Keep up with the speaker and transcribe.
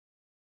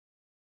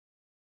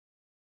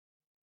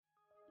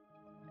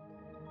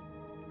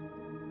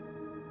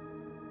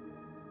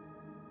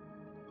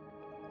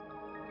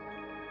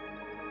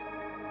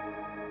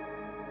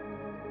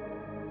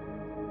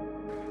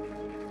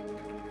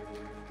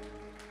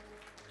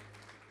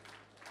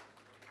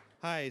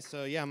Hi,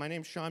 so yeah, my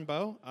name's Sean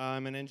Bowe.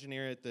 I'm an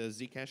engineer at the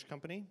Zcash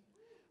company.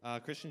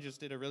 Christian just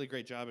did a really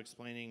great job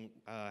explaining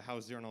how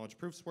zero-knowledge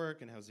proofs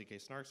work and how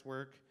zk-SNARKs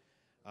work.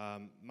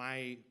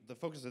 The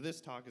focus of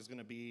this talk is going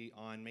to be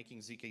on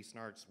making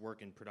zk-SNARKs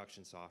work in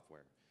production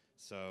software.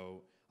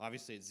 So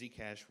obviously at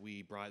Zcash,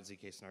 we brought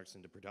zk-SNARKs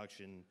into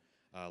production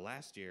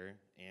last year,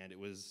 and it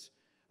was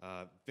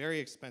very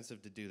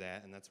expensive to do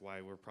that, and that's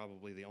why we're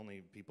probably the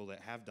only people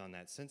that have done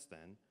that since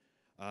then.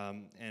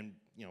 And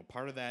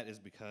part of that is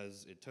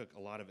because it took a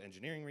lot of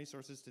engineering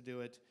resources to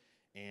do it,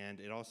 and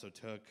it also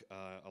took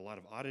a lot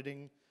of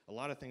auditing. A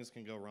lot of things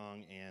can go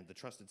wrong, and the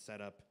trusted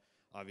setup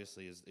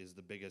obviously is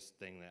the biggest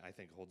thing that I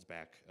think holds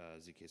back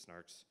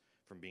zk-SNARKs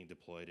from being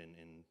deployed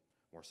in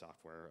more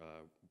software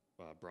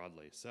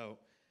broadly. So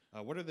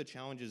what are the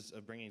challenges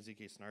of bringing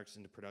zk-SNARKs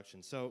into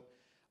production? So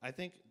I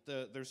think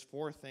there's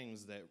four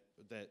things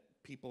that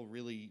people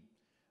really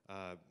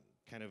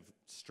kind of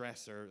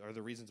stress are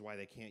the reasons why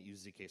they can't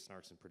use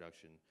zk-SNARKs in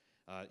production.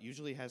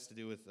 Usually has to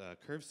do with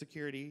curve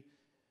security,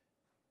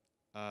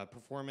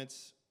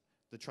 performance,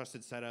 the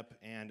trusted setup,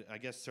 and I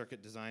guess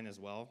circuit design as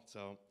well.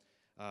 So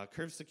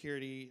curve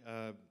security,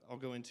 I'll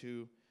go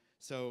into.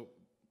 So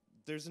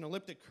there's an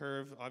elliptic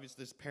curve,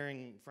 obviously this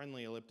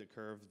pairing-friendly elliptic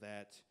curve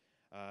that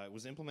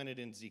was implemented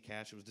in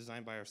Zcash. It was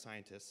designed by our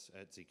scientists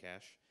at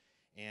Zcash,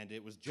 and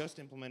it was just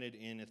implemented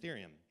in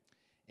Ethereum.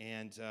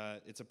 And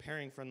it's a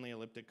pairing-friendly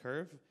elliptic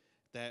curve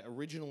that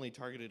originally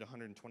targeted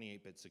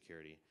 128-bit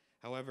security.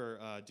 However,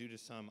 due to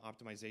some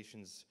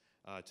optimizations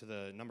to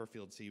the number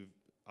field C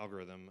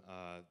algorithm,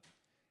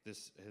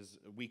 this has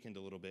weakened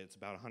a little bit. It's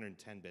about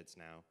 110 bits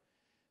now.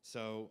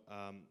 So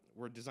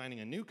we're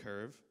designing a new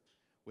curve,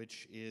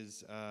 which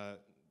is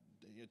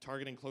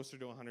targeting closer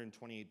to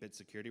 128-bit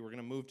security. We're going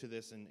to move to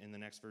this in the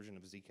next version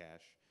of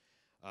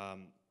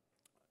Zcash.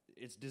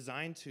 It's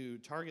designed to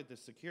target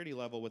this security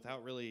level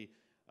without really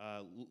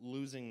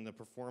losing the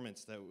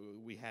performance that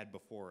we had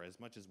before as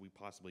much as we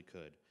possibly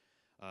could.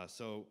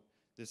 So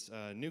this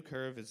new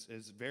curve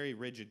is very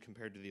rigid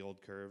compared to the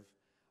old curve.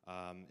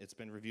 It's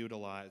been reviewed a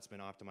lot. It's been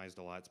optimized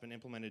a lot. It's been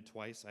implemented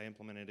twice. I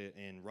implemented it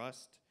in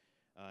Rust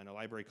in a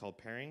library called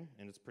Pairing,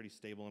 and it's pretty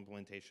stable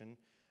implementation.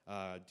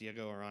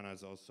 Diego Arana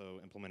has also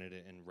implemented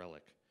it in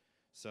Relic.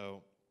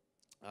 So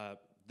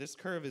this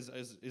curve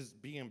is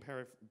being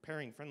a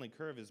pairing-friendly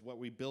curve is what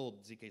we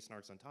build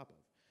zk-SNARKs on top of.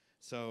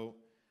 So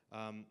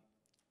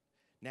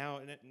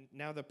now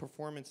the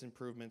performance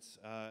improvements.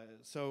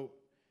 So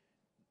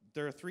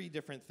there are three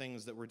different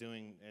things that we're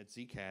doing at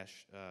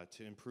Zcash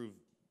to improve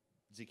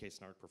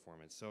zk-SNARK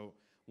performance. So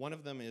one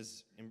of them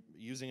is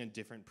using a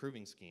different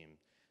proving scheme.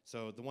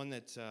 So the one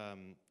that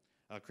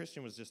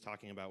Christian was just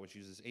talking about, which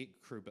uses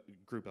 8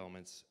 group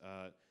elements,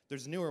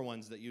 there's newer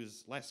ones that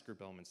use less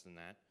group elements than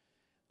that.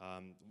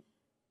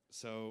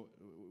 So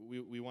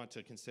we want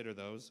to consider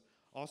those.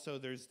 Also,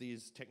 there's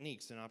these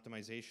techniques and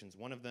optimizations.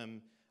 One of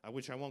them,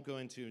 which I won't go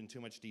into in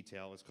too much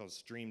detail, is called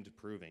streamed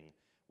proving,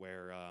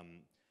 where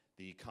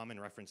the common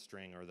reference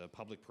string or the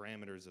public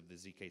parameters of the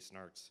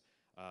zk-SNARKs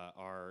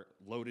are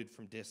loaded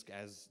from disk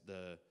as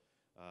the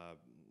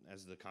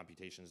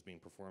computation is being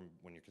performed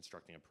when you're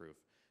constructing a proof.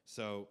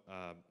 So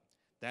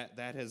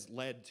that has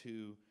led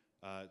to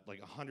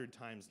like 100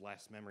 times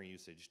less memory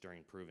usage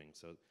during proving.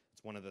 So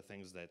it's one of the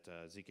things that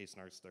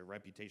zk-SNARKs, their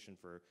reputation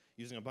for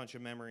using a bunch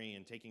of memory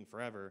and taking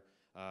forever,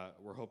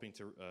 we're hoping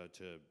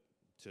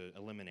to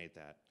eliminate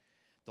that.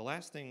 The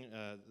last thing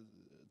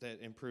that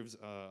improves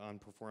on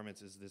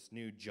performance is this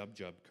new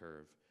jub-jub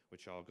curve,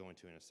 which I'll go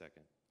into in a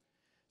second.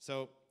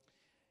 So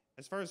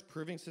as far as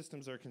proving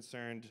systems are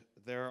concerned,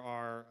 there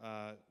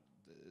are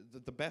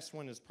the best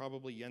one is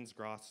probably Jens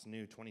Groth's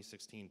new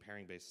 2016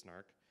 pairing-based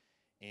SNARK,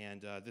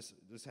 and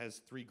this has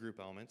 3 group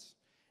elements.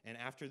 And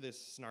after this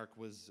SNARK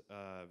was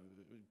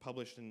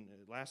published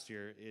last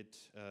year,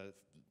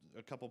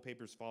 a couple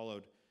papers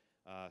followed.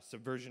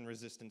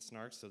 Subversion-resistant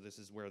SNARKs, so this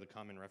is where the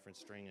common reference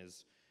string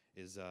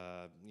is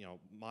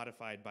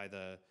modified by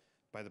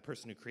the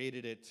person who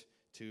created it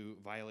to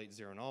violate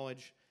zero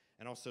knowledge,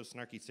 and also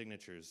snarky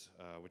signatures,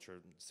 which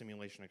are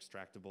simulation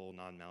extractable,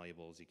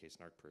 non-malleable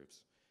zk-SNARK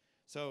proofs.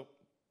 So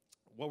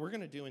what we're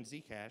going to do in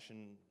Zcash,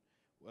 and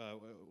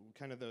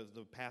kind of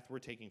the path we're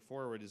taking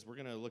forward, is we're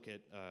going to look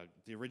at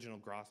the original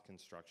Groth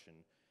construction.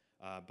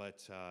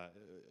 But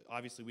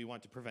obviously, we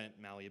want to prevent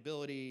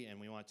malleability,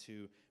 and we want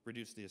to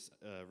reduce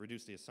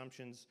the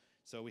assumptions.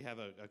 So we have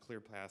a clear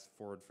path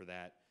forward for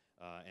that.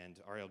 And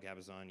Ariel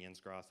Gabazon, Jens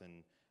Groth,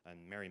 and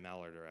Mary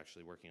Mallard are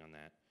actually working on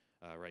that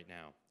right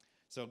now.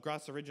 So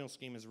Groth's original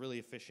scheme is really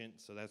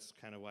efficient, so that's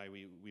kind of why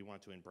we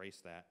want to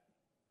embrace that.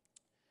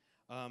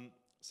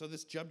 So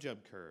this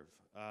jub-jub curve,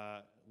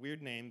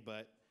 weird name,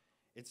 but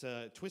it's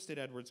a twisted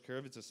Edwards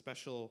curve. It's a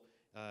special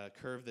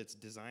curve that's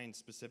designed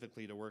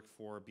specifically to work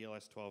for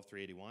BLS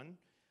 12381.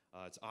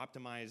 It's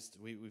optimized.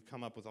 We've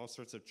come up with all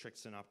sorts of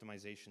tricks and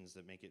optimizations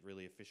that make it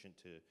really efficient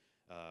to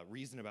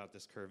reason about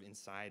this curve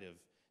inside of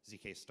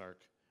zk-SNARK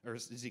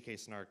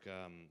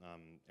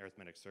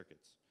arithmetic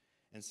circuits.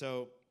 And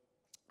so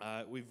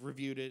we've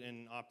reviewed it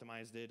and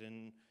optimized it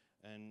and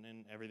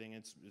everything.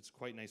 It's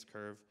quite a nice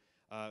curve.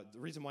 The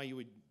reason why you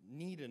would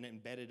need an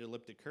embedded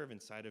elliptic curve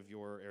inside of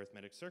your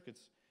arithmetic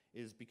circuits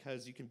is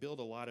because you can build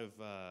a lot of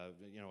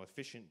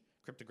efficient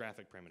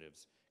cryptographic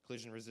primitives,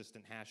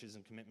 collision-resistant hashes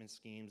and commitment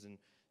schemes and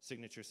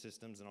signature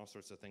systems and all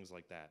sorts of things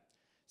like that.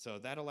 So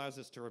that allows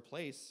us to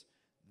replace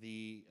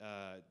we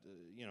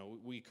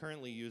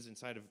currently use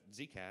inside of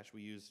Zcash,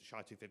 we use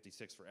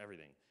SHA-256 for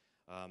everything.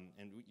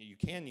 And you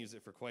can use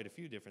it for quite a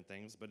few different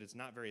things, but it's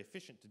not very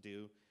efficient to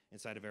do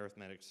inside of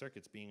arithmetic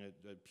circuits, being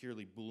a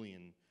purely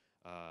Boolean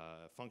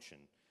function.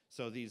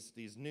 So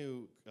these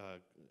new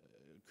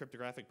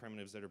cryptographic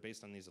primitives that are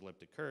based on these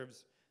elliptic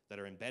curves that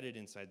are embedded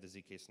inside the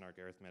zk-SNARK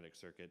arithmetic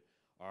circuit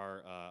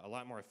are a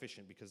lot more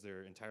efficient because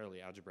they're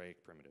entirely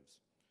algebraic primitives.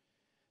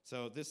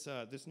 So this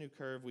new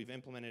curve, we've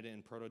implemented it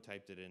and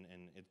prototyped it,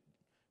 and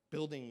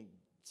building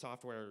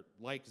software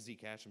like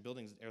Zcash and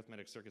building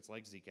arithmetic circuits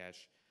like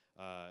Zcash,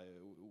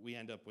 we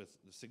end up with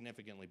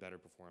significantly better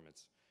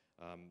performance,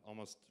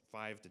 almost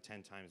 5 to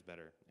 10 times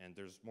better. And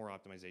there's more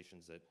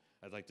optimizations that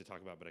I'd like to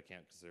talk about, but I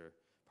can't because they're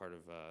part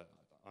of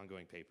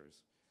ongoing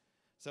papers.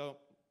 So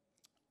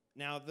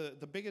now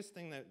the biggest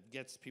thing that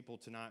gets people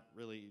to not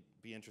really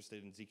be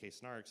interested in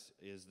zk-SNARKs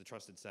is the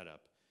trusted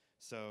setup.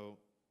 So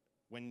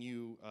when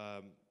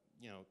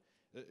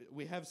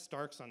we have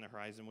STARKs on the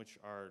horizon, which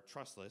are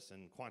trustless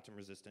and quantum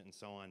resistant and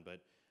so on,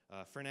 but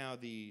for now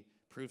the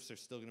proofs are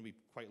still going to be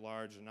quite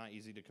large and not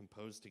easy to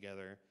compose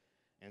together.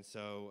 And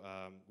so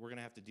we're going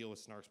to have to deal with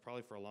SNARKs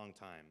probably for a long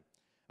time,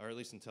 or at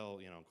least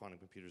until quantum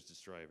computers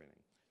destroy everything.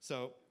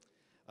 So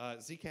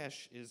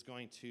Zcash is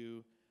going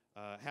to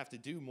have to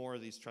do more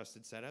of these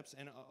trusted setups,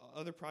 and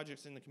other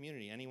projects in the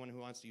community, anyone who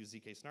wants to use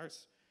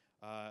zk-SNARKs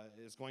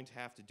is going to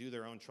have to do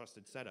their own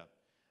trusted setup.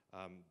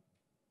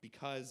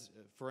 Because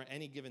for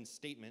any given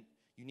statement,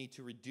 you need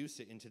to reduce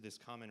it into this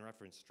common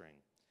reference string.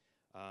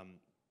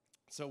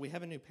 So we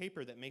have a new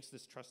paper that makes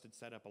this trusted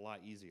setup a lot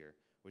easier,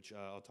 which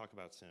I'll talk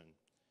about soon.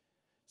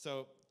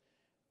 So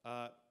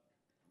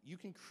you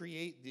can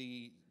create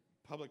the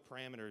public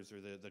parameters or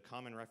the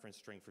common reference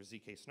string for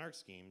zk-SNARK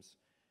schemes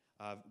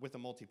with a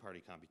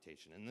multi-party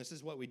computation. And this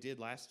is what we did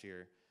last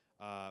year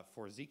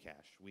for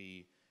Zcash.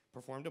 We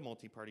performed a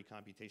multi-party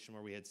computation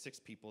where we had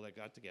 6 people that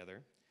got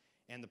together.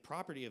 And the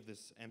property of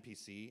this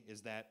MPC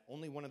is that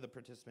only one of the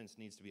participants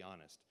needs to be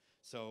honest.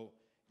 So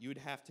you would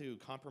have to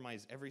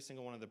compromise every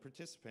single one of the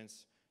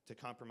participants to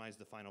compromise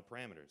the final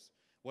parameters.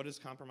 What does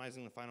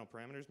compromising the final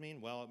parameters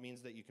mean? Well, it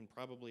means that you can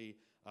probably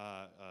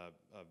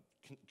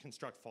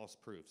construct false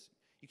proofs.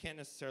 You can't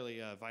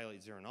necessarily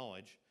violate zero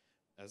knowledge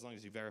as long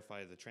as you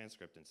verify the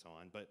transcript and so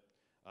on, but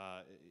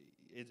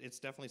it's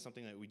definitely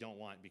something that we don't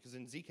want, because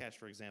in Zcash,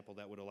 for example,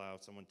 that would allow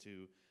someone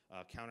to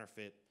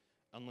counterfeit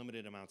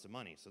unlimited amounts of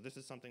money. So this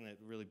is something that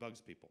really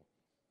bugs people,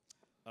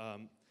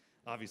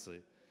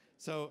 obviously.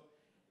 So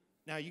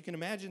now you can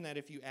imagine that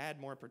if you add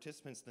more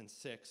participants than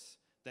 6,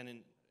 then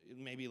in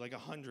maybe like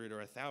 100 or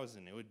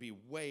 1,000, it would be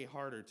way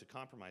harder to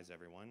compromise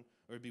everyone,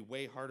 or it would be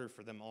way harder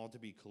for them all to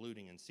be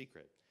colluding in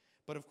secret.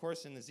 But of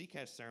course, in the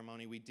Zcash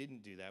ceremony, we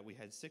didn't do that. We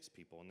had 6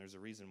 people, and there's a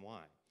reason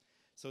why.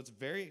 So it's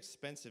very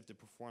expensive to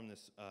perform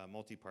this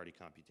multi-party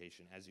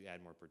computation as you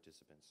add more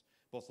participants,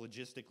 both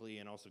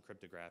logistically and also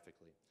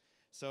cryptographically.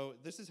 So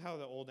this is how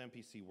the old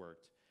MPC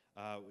worked.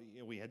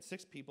 We had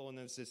 6 people, and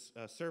there's this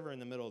server in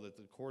the middle that's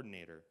the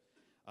coordinator.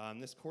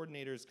 This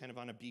coordinator is kind of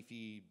on a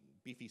beefy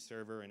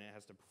server, and it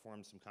has to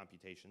perform some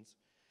computations.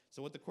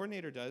 So what the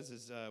coordinator does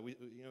is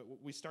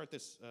we start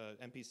this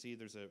MPC.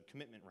 There's a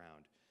commitment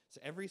round. So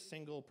every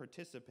single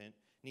participant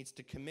needs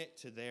to commit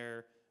to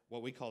their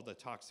what we call the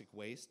toxic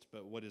waste,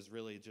 but what is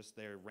really just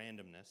their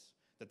randomness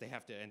that they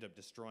have to end up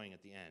destroying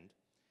at the end.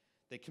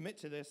 They commit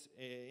to this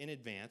in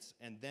advance,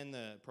 and then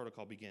the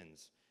protocol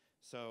begins.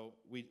 So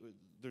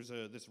there's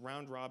this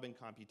round-robin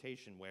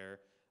computation where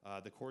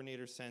the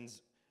coordinator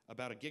sends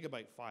about a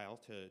gigabyte file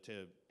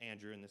to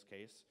Andrew in this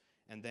case,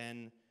 and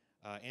then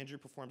Andrew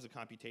performs a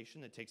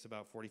computation that takes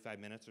about 45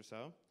 minutes or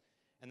so,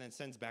 and then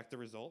sends back the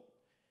result.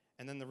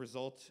 And then the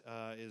result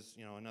is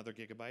another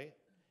gigabyte,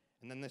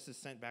 and then this is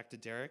sent back to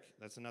Derek.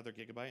 That's another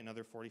gigabyte,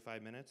 another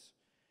 45 minutes.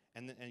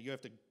 And you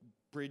have to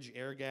bridge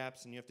air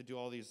gaps, and you have to do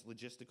all these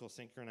logistical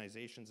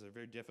synchronizations that are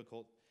very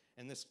difficult.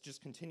 And this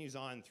just continues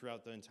on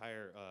throughout the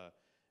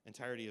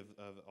entirety of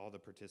all the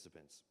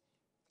participants.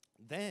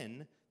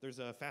 Then there's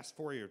a fast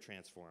Fourier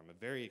transform, a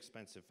very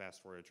expensive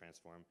fast Fourier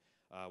transform.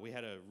 We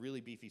had a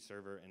really beefy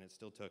server, and it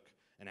still took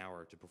an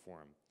hour to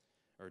perform,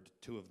 or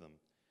 2 of them.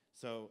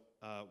 So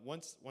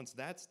once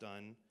that's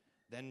done,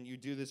 then you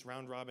do this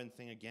round-robin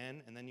thing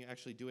again, and then you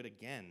actually do it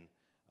again.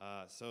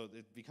 So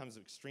it becomes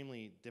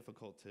extremely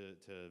difficult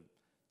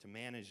to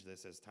manage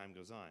this as time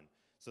goes on.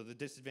 So the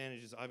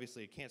disadvantage is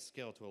obviously it can't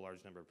scale to a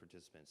large number of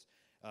participants.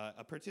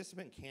 A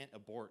participant can't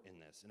abort in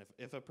this, and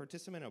if a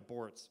participant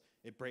aborts,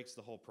 it breaks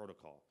the whole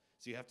protocol.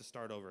 So you have to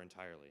start over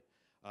entirely.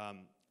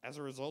 As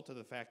a result of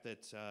the fact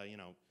that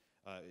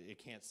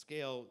it can't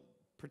scale,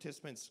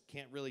 participants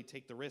can't really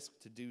take the risk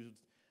to do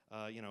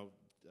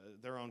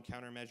their own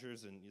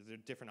countermeasures, and there are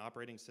different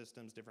operating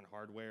systems, different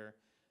hardware.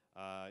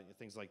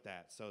 things like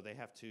that. So they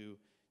have to,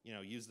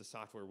 use the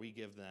software we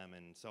give them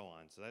and so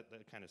on. So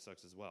that kind of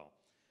sucks as well.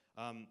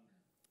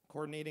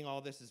 Coordinating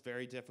all this is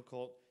very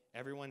difficult.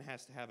 Everyone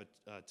has to have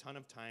a ton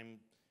of time,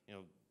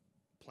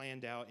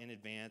 planned out in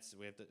advance.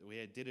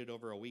 We did it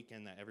over a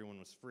weekend that everyone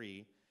was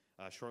free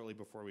shortly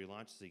before we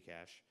launched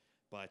Zcash,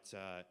 but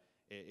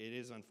it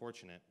is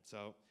unfortunate.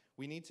 So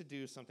we need to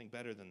do something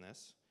better than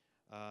this.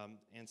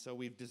 And so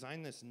we've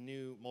designed this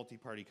new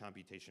multi-party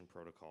computation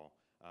protocol.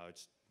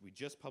 We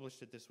just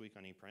published it this week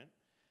on ePrint.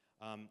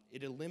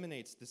 It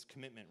eliminates this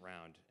commitment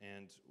round,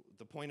 and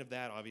the point of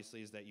that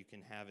obviously is that you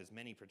can have as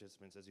many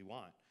participants as you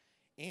want.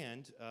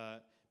 And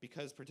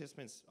because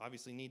participants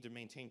obviously need to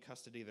maintain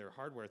custody of their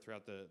hardware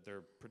throughout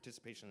their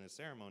participation in the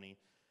ceremony,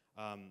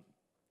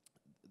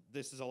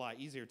 this is a lot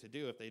easier to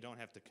do if they don't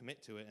have to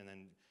commit to it and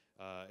then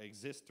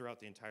exist throughout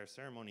the entire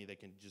ceremony. They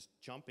can just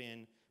jump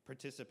in,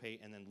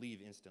 participate, and then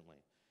leave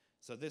instantly.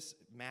 So this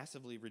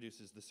massively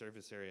reduces the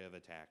surface area of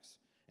attacks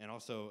and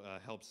also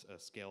helps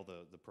scale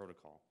the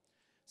protocol.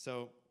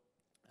 So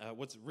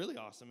what's really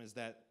awesome is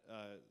that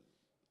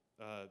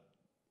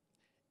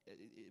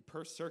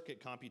per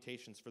circuit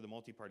computations for the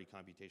multi-party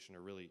computation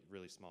are really,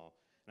 really small.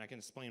 And I can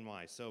explain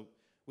why. So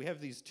we have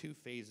these two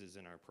phases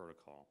in our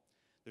protocol.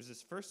 There's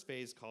this first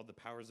phase called the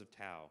powers of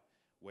tau,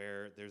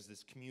 where there's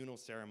this communal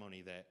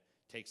ceremony that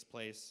takes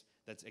place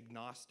that's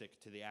agnostic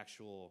to the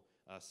actual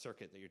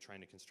circuit that you're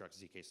trying to construct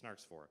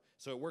zk-SNARKs for.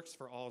 So it works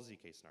for all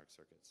zk-SNARK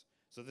circuits.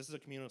 So this is a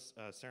communal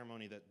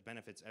ceremony that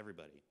benefits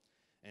everybody.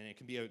 And it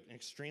can be an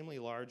extremely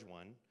large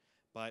one,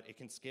 but it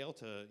can scale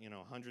to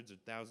hundreds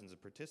of thousands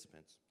of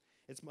participants.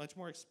 It's much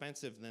more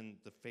expensive than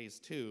the phase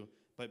 2,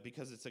 but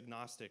because it's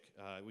agnostic,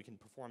 we can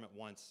perform it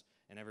once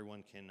and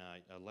everyone can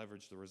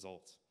leverage the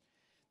results.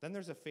 Then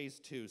there's a phase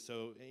 2.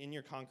 So in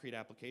your concrete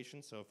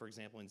application, so for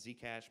example in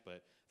Zcash,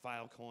 but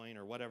Filecoin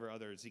or whatever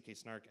other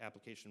zk-SNARK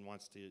application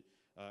wants to,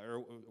 or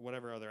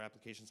whatever other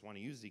applications want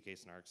to use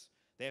zk-SNARKs,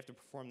 they have to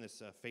perform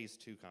this phase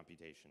 2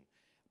 computation.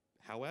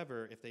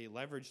 However, if they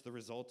leverage the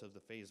result of the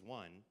phase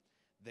 1,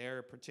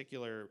 their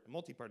particular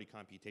multi-party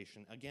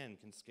computation, again,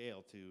 can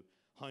scale to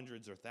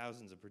hundreds or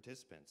thousands of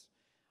participants.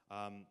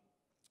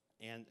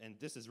 And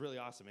this is really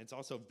awesome. It's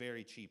also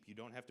very cheap. You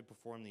don't have to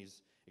perform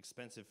these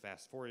expensive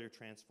fast Fourier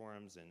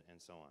transforms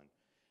and so on.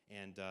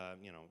 And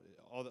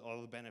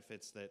all the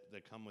benefits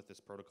that come with this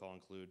protocol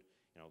include,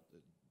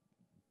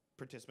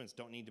 participants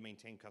don't need to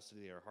maintain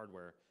custody of their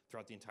hardware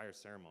throughout the entire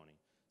ceremony.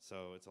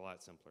 So it's a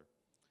lot simpler.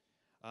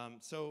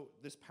 So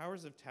this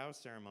Powers of Tau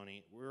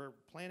ceremony, we're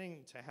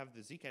planning to have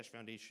the Zcash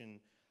Foundation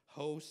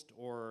host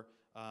or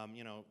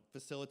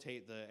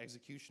facilitate the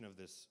execution of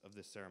this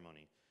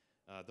ceremony.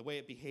 The way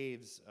it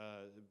behaves,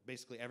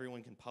 basically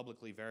everyone can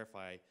publicly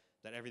verify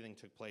that everything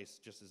took place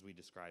just as we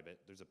describe it.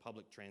 There's a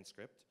public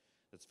transcript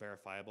that's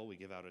verifiable. We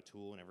give out a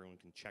tool and everyone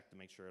can check to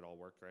make sure it all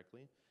worked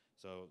correctly.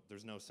 So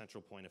there's no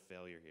central point of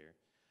failure here.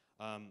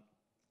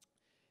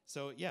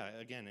 So yeah,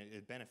 again,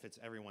 it benefits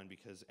everyone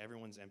because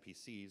everyone's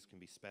MPCs can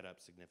be sped up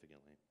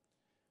significantly.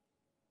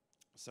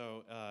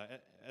 So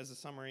as a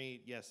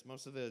summary, yes,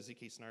 most of the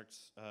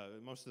zk-SNARKs,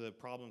 most of the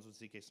problems with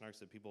zk-SNARKs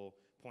that people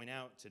point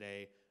out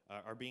today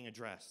are being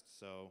addressed.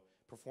 So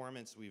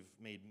performance, we've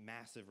made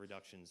massive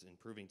reductions in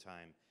proving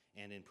time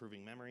and in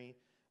proving memory.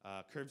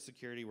 Curved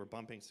security, we're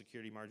bumping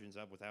security margins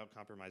up without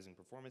compromising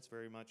performance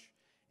very much.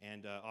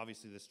 And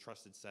obviously this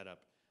trusted setup.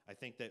 I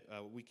think that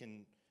we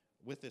can,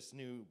 with this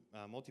new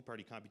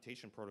multi-party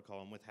computation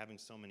protocol and with having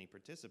so many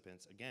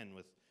participants, again,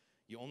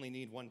 you only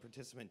need one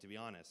participant, to be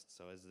honest.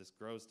 So as this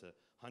grows to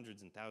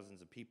hundreds and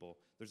thousands of people,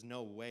 there's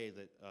no way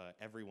that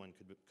everyone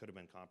could have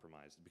been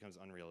compromised. It becomes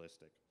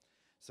unrealistic.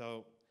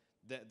 So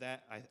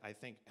that I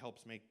think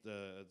helps make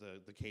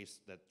the case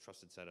that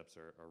trusted setups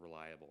are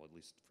reliable, at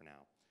least for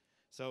now.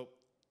 So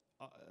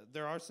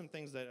there are some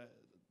things that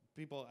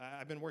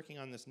I've been working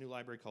on this new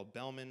library called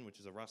Bellman, which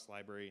is a Rust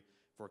library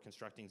for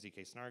constructing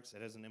zk-SNARKs.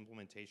 It has an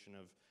implementation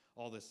of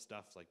all this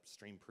stuff like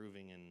stream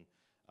proving and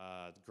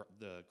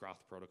the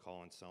Groth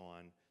protocol and so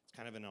on. It's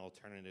kind of an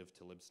alternative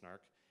to libsnark.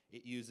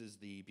 It uses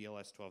the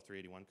BLS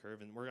 12381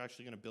 curve, and we're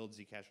actually going to build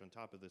Zcash on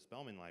top of this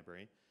Bellman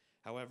library.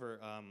 However,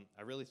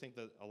 I really think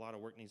that a lot of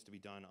work needs to be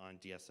done on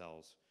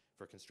DSLs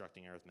for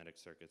constructing arithmetic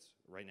circuits.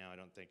 Right now, I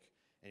don't think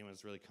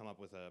anyone's really come up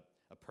with a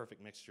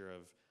perfect mixture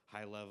of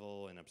high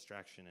level and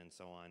abstraction and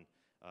so on.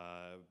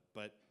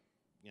 But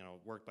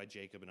work by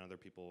Jacob and other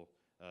people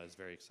is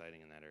very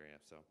exciting in that area.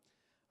 So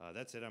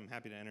that's it. I'm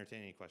happy to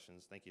entertain any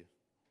questions. Thank you.